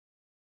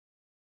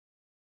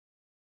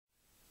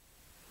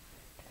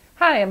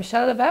Hi, I'm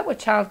Shelley the Vet with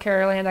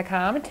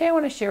ChildCareLand.com, and today I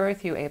want to share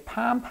with you a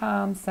Pom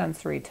Pom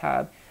Sensory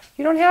Tub.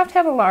 You don't have to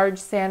have a large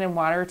sand and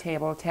water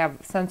table to have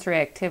sensory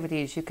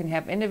activities. You can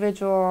have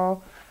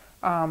individual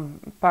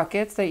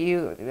buckets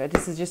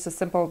this is just a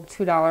simple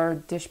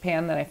 $2 dish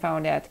pan that I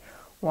found at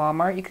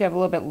Walmart. You could have a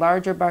little bit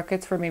larger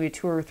buckets for maybe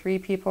 2 or 3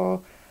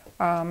 people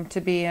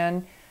to be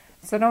in.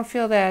 So don't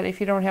feel that if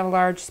you don't have a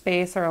large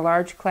space or a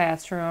large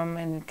classroom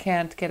and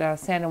can't get a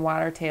sand and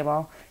water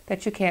table,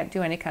 that you can't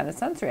do any kind of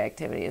sensory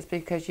activities,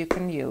 because you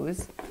can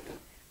use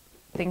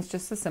things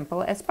just as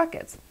simple as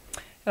buckets.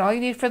 And all you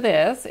need for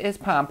this is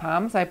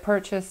pom-poms. I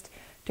purchased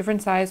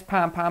different size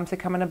pom-poms that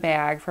come in a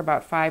bag for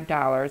about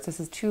 $5. This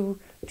is two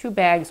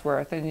bags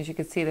worth, and as you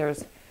can see there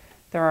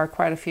are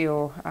quite a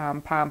few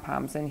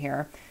pom-poms in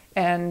here.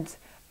 And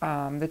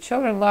the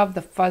children love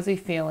the fuzzy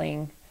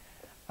feeling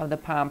of the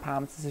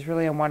pom-poms. This is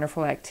really a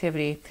wonderful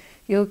activity.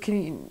 You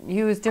can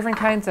use different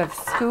kinds of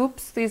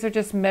scoops. These are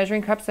just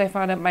measuring cups I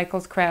found at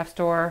Michael's craft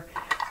store.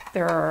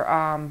 They're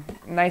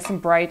nice and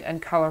bright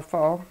and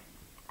colorful.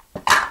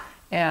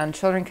 And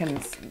children can,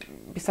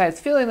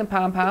 besides feeling the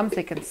pom-poms,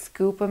 they can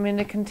scoop them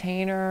into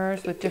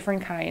containers with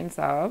different kinds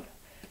of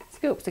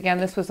scoops. Again,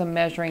 this was a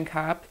measuring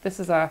cup. This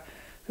is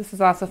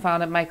also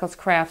found at Michael's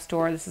craft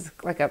store. This is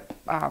like a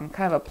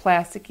kind of a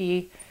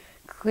plasticky,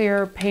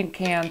 clear paint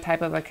can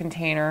type of a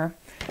container.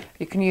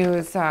 You can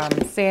use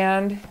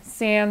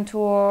sand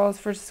tools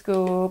for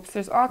scoops.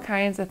 There's all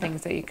kinds of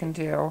things that you can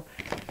do.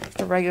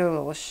 Just a regular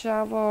little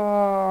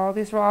shovel.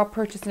 These were all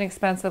purchased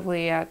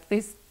inexpensively at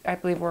these, I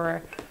believe,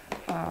 were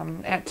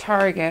at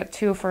Target,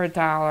 2 for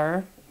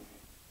 $1.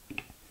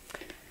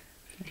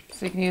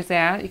 So you can use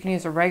that. You can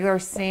use a regular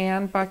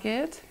sand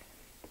bucket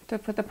to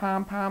put the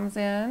pom-poms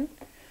in.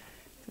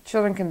 The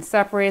children can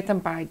separate them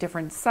by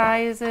different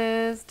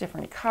sizes,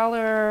 different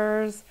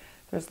colors.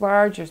 There's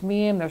large, there's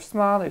medium, there's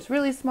small, there's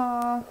really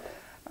small.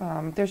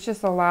 There's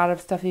just a lot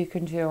of stuff you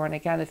can do, and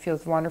again, it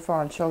feels wonderful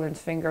on children's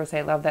fingers.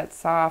 They love that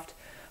soft,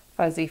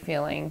 fuzzy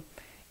feeling,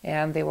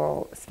 and they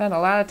will spend a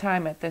lot of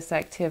time at this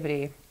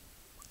activity.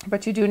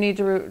 But you do need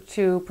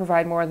to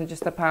provide more than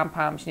just the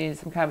pom-poms. You need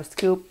some kind of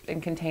scoop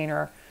and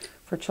container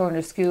for children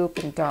to scoop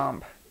and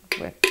dump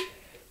with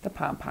the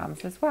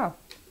pom-poms as well.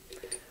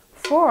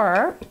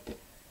 For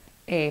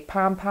a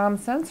Pom Pom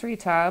Sensory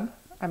Tub,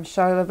 I'm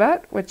Shelley the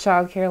Vet with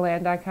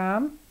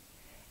ChildCareLand.com,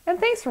 and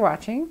thanks for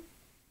watching.